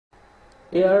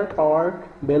air-powered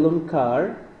balloon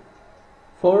car,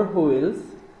 4 wheels,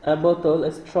 a bottle,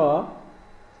 a straw,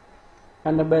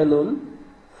 and a balloon.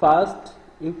 First,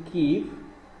 you keep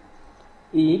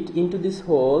it into this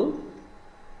hole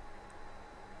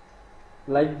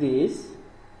like this.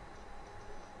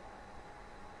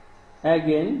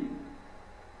 Again,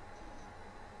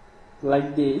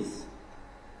 like this.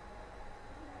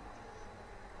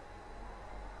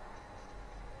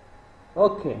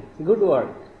 Okay, good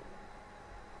work.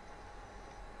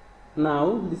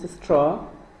 Now this straw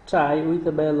tie with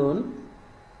a balloon.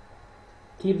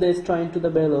 Keep the straw into the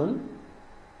balloon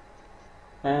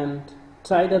and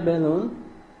tie the balloon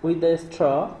with the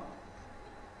straw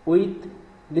with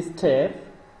this tape,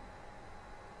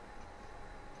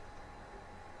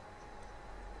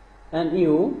 and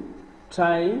you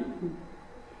tie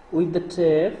with the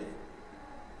tape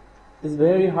is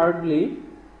very hardly,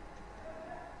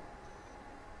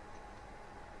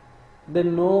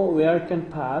 then no air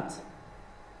can pass.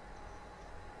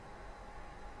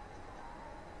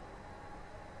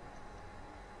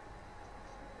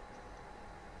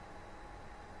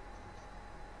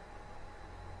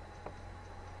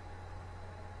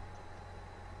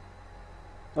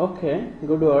 Okay,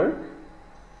 good work.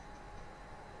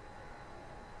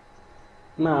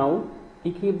 Now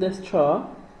you keep the straw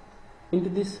into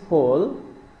this hole.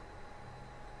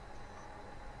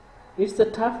 It's a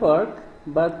tough work,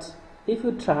 but if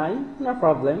you try, no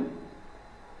problem,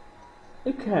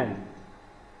 you can.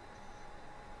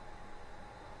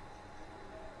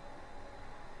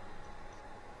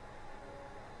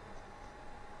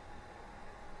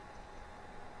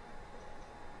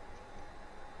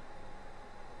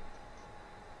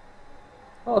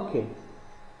 Okay,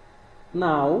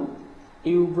 now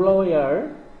you blow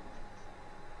air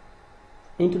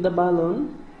into the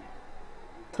balloon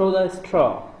through the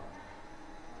straw.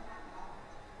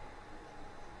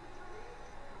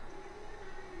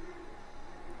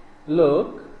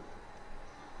 Look,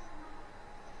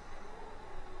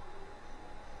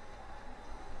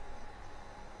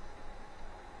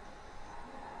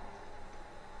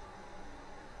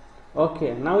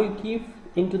 okay, now you keep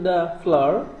into the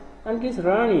floor and it's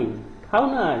running. How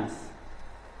nice!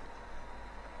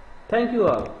 Thank you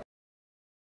all.